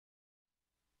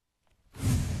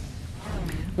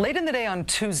Late in the day on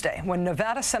Tuesday, when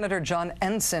Nevada Senator John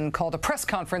Ensign called a press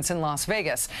conference in Las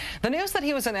Vegas, the news that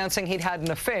he was announcing he'd had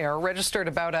an affair registered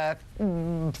about a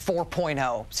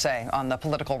 4.0, say, on the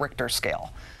political Richter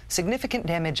scale. Significant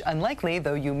damage unlikely,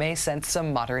 though you may sense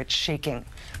some moderate shaking.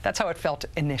 That's how it felt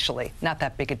initially. Not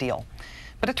that big a deal.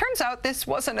 But it turns out this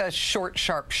wasn't a short,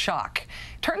 sharp shock.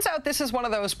 Turns out this is one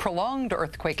of those prolonged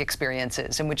earthquake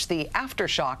experiences in which the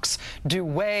aftershocks do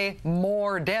way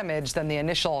more damage than the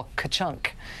initial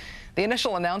ka-chunk. The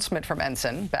initial announcement from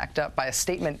Ensign, backed up by a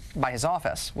statement by his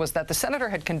office, was that the senator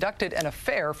had conducted an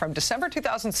affair from December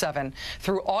 2007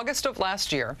 through August of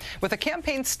last year with a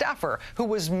campaign staffer who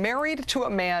was married to a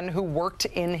man who worked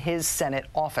in his Senate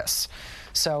office.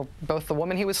 So both the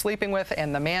woman he was sleeping with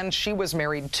and the man she was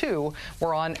married to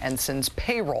were on Ensign's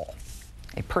payroll.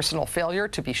 A personal failure,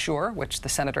 to be sure, which the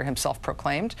senator himself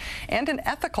proclaimed, and an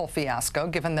ethical fiasco,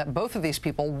 given that both of these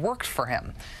people worked for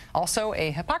him. Also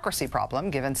a hypocrisy problem,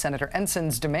 given Senator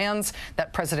Ensign's demands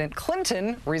that President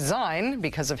Clinton resign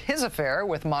because of his affair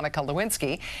with Monica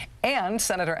Lewinsky, and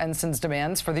Senator Ensign's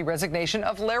demands for the resignation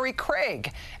of Larry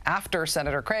Craig after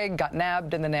Senator Craig got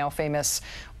nabbed in the now famous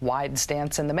wide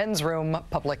stance in the men's room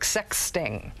public sex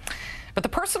sting. But the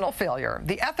personal failure,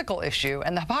 the ethical issue,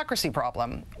 and the hypocrisy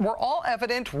problem were all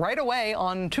evident right away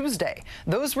on Tuesday.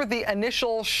 Those were the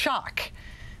initial shock.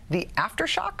 The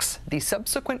aftershocks, the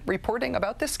subsequent reporting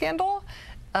about this scandal,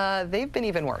 they've been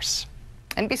even worse.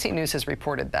 NBC News has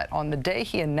reported that on the day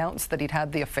he announced that he'd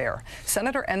had the affair,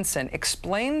 Senator Ensign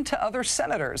explained to other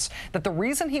senators that the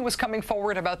reason he was coming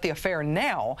forward about the affair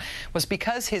now was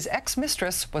because his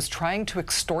ex-mistress was trying to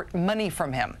extort money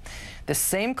from him. This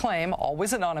same claim,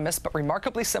 always anonymous but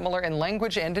remarkably similar in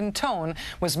language and in tone,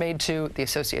 was made to the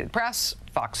Associated Press,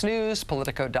 Fox News,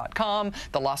 Politico.com,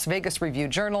 the Las Vegas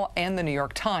Review-Journal, and the New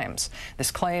York Times. This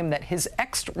claim that his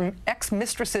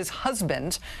ex-mistress's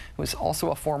husband, who is also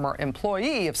a former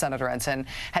employee of Senator Ensign,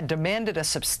 had demanded a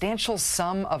substantial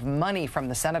sum of money from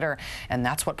the senator, and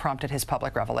that's what prompted his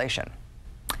public revelation.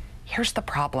 Here's the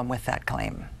problem with that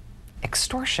claim.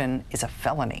 Extortion is a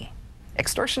felony.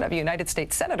 Extortion of a United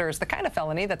States senator is the kind of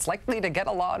felony that's likely to get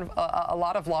a lot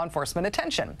of law enforcement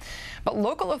attention. But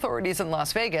local authorities in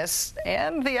Las Vegas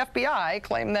and the FBI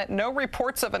claim that no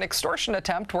reports of an extortion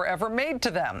attempt were ever made to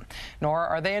them, nor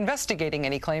are they investigating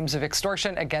any claims of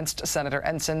extortion against Senator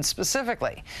Ensign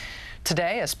specifically.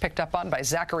 Today, as picked up on by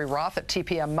Zachary Roth at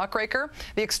TPM Muckraker,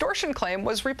 the extortion claim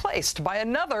was replaced by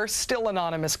another, still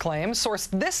anonymous claim, sourced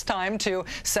this time to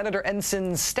Senator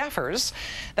Ensign's staffers,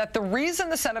 that the reason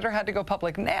the senator had to go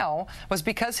public now was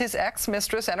because his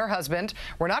ex-mistress and her husband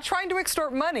were not trying to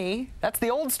extort money. That's the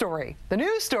old story. The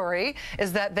new story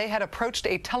is that they had approached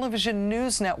a television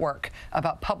news network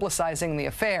about publicizing the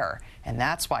affair, and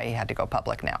that's why he had to go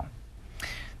public now.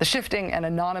 The shifting and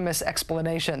anonymous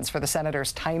explanations for the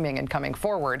senator's timing in coming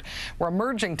forward were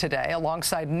emerging today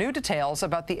alongside new details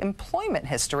about the employment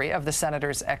history of the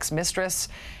senator's ex-mistress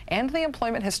and the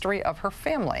employment history of her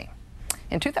family.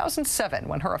 In 2007,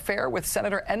 when her affair with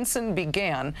Senator Ensign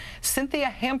began,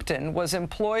 Cynthia Hampton was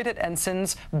employed at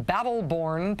Ensign's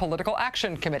Battle-Born Political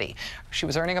Action Committee. She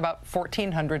was earning about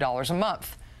 $1,400 a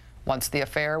month. Once the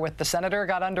affair with the senator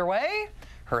got underway,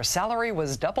 her salary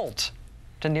was doubled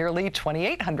to nearly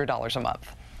 $2,800 a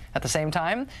month. At the same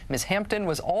time, Ms. Hampton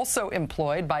was also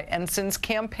employed by Ensign's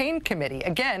campaign committee.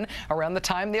 Again, around the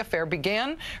time the affair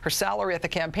began, her salary at the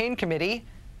campaign committee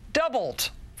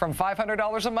doubled from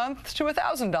 $500 a month to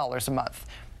 $1,000 a month.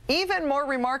 Even more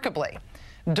remarkably,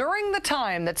 during the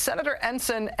time that Senator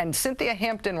Ensign and Cynthia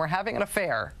Hampton were having an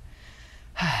affair,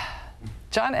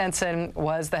 John Ensign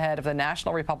was the head of the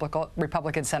National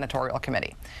Republican Senatorial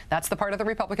Committee. That's the part of the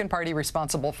Republican Party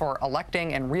responsible for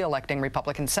electing and re-electing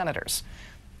Republican senators.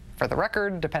 For the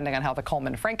record, depending on how the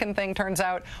Coleman-Franken thing turns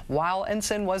out, while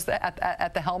Ensign was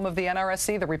at the helm of the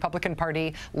NRSC, the Republican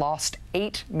Party lost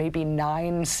 8, maybe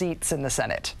 9 seats in the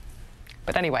Senate.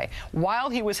 But anyway,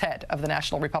 while he was head of the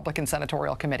National Republican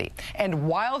Senatorial Committee, and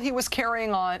while he was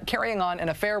carrying on an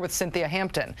affair with Cynthia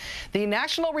Hampton, the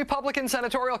National Republican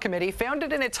Senatorial Committee found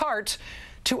it in its heart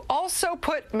to also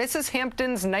put Mrs.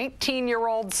 Hampton's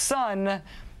 19-year-old son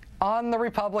on the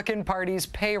Republican Party's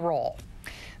payroll.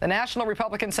 The National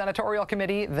Republican Senatorial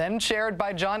Committee, then chaired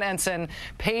by John Ensign,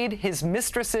 paid his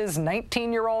mistress's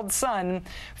 19-year-old son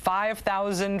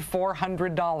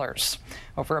 $5,400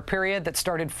 over a period that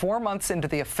started 4 months into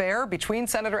the affair between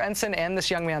Senator Ensign and this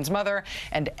young man's mother,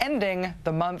 and ending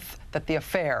the month that the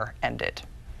affair ended.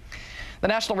 The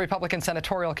National Republican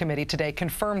Senatorial Committee today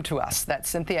confirmed to us that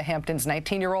Cynthia Hampton's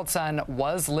 19-year-old son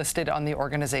was listed on the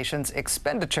organization's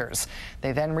expenditures.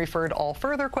 They then referred all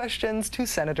further questions to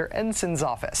Senator Ensign's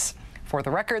office. For the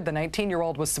record, the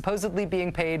 19-year-old was supposedly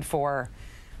being paid for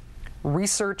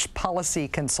research policy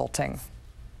consulting.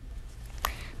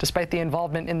 Despite the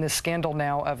involvement in this scandal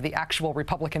now of the actual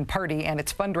Republican Party and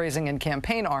its fundraising and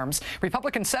campaign arms,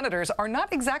 Republican senators are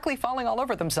not exactly falling all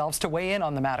over themselves to weigh in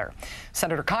on the matter.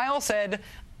 Senator Kyle said,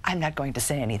 "I'm not going to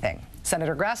say anything."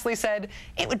 Senator Grassley said,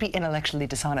 "It would be intellectually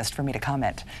dishonest for me to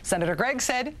comment." Senator Gregg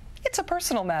said, "It's a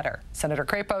personal matter." Senator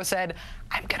Crapo said,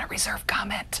 "I'm going to reserve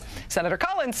comment." Senator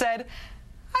Collins said,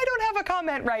 "I don't have a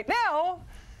comment right now."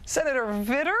 Senator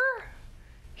Vitter,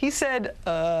 he said,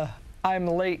 "I'm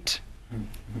late."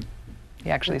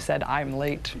 He actually said, "I'm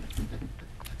late."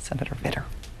 Senator Vitter.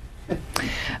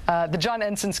 The John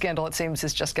Ensign scandal, it seems,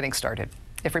 is just getting started.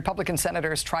 If Republican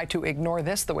senators try to ignore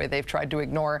this the way they've tried to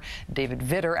ignore David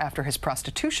Vitter after his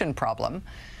prostitution problem,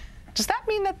 does that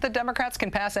mean that the Democrats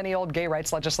can pass any old gay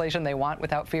rights legislation they want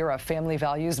without fear of family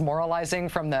values moralizing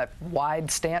from the wide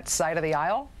stance side of the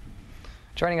aisle?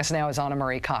 Joining us now is Anna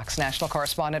Marie Cox, national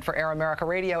correspondent for Air America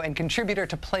Radio and contributor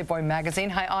to Playboy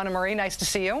magazine. Hi, Anna Marie. Nice to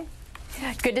see you.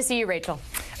 Good to see you, Rachel.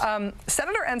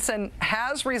 Senator Ensign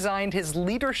has resigned his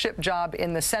leadership job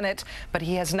in the Senate, but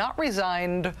he has not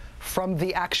resigned from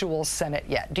the actual Senate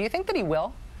yet. Do you think that he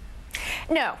will?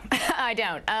 No, I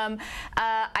don't.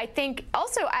 I think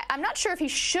also, I'm not sure if he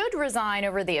should resign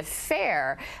over the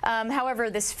affair. However,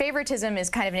 this favoritism is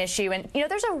kind of an issue. And, you know,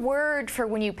 there's a word for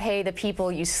when you pay the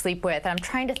people you sleep with. I'm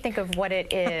trying to think of what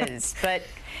it is. But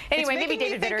anyway, maybe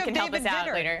David Vitter can help us out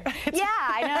later. Yeah,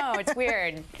 I know. It's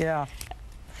weird. Yeah.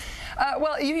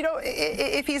 Well, you know,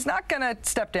 if he's not going to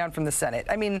step down from the Senate,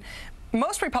 I mean,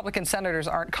 most Republican senators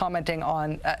aren't commenting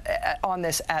on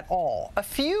this at all. A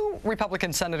few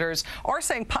Republican senators are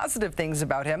saying positive things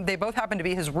about him. They both happen to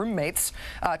be his roommates.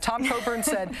 Tom Coburn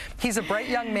said he's a bright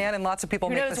young man and lots of people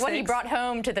make mistakes. Who knows what he brought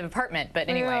home to the apartment, but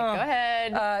anyway, go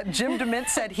ahead. Jim DeMint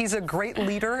said he's a great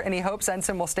leader and he hopes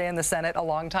Ensign will stay in the Senate a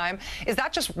long time. Is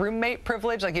that just roommate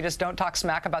privilege? Like you just don't talk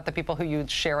smack about the people who you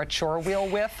share a chore wheel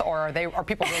with, or are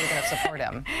people really going to support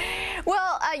him?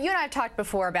 Well, you and I have talked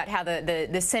before about how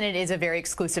the Senate is a very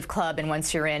exclusive club, and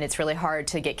once you're in, it's really hard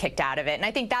to get kicked out of it. And I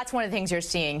think that's one of the things you're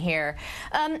seeing here.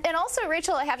 And also,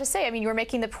 Rachel, I have to say, I mean, you were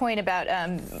making the point about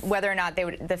whether or not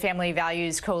the Family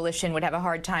Values Coalition would have a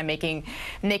hard time making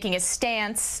a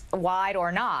stance, wide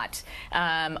or not,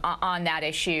 on that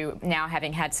issue, now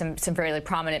having had some fairly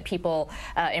prominent people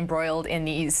embroiled in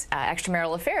these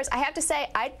extramarital affairs. I have to say,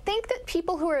 I think that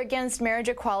people who are against marriage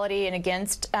equality and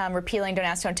against repealing Don't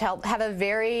Ask, Don't Tell have a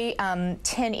very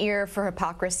tin ear for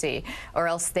hypocrisy, or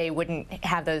else they wouldn't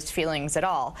have those feelings at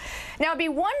all. Now, it'd be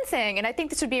one thing, and I think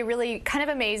this would be a really kind of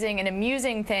amazing and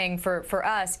amusing thing for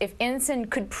us, if Ensign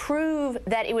could prove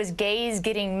that it was gays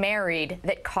getting married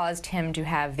that caused him to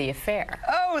have the affair.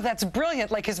 Oh, that's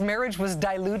brilliant. Like his marriage was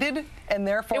diluted, and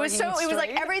therefore it was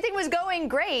like everything was going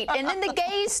great, and then the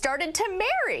gays started to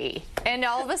marry. And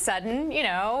all of a sudden, you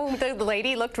know, the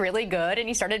lady looked really good, and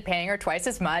he started paying her twice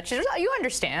as much. You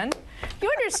understand.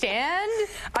 You understand.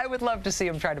 I would love to see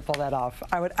him try to pull that off.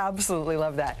 I would absolutely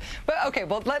love that. But okay,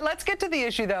 well, let's get to the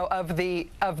issue though of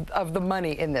the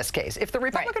money in this case. If the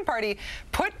Republican Party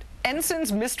put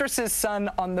Ensign's mistress's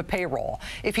son on the payroll,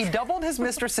 if he doubled his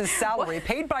mistress's salary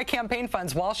paid by campaign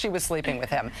funds while she was sleeping with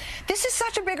him, this is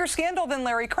such a bigger scandal than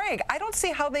Larry Craig. I don't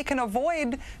see how they can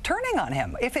avoid turning on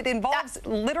him if it involves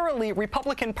literally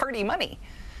Republican Party money.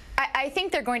 I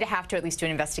think they're going to have to at least do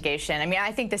an investigation. I mean,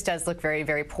 I think this does look very,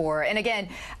 very poor. And again,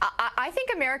 I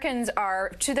think Americans are,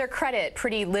 to their credit,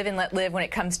 pretty live and let live when it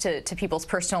comes to people's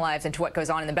personal lives and to what goes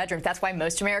on in the bedroom. That's why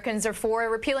most Americans are for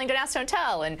repealing Don't Ask, Don't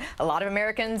Tell, and a lot of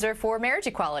Americans are for marriage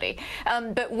equality.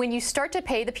 But when you start to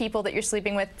pay the people that you're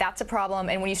sleeping with, that's a problem.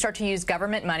 And when you start to use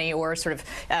government money, or sort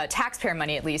of taxpayer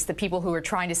money at least, the people who are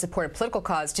trying to support a political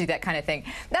cause to do that kind of thing,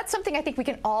 that's something I think we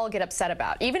can all get upset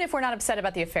about, even if we're not upset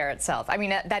about the affair itself. I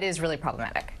mean, that is really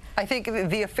problematic. I think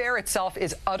the affair itself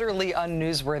is utterly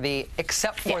unnewsworthy,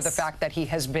 except for the fact that he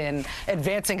has been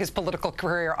advancing his political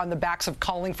career on the backs of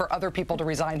calling for other people to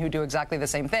resign who do exactly the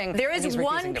same thing. There is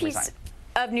one piece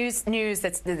of news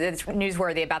that's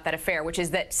newsworthy about that affair, which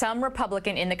is that some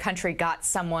Republican in the country got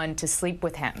someone to sleep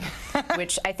with him,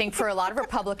 which I think for a lot of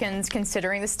Republicans,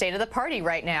 considering the state of the party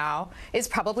right now, is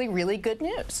probably really good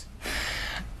news.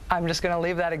 I'm just going to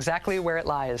leave that exactly where it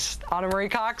lies. Anna Marie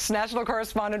Cox, national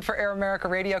correspondent for Air America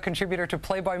Radio, contributor to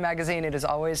Playboy magazine. It is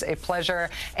always a pleasure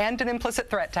and an implicit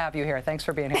threat to have you here. Thanks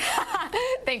for being here.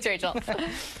 Thanks, Rachel.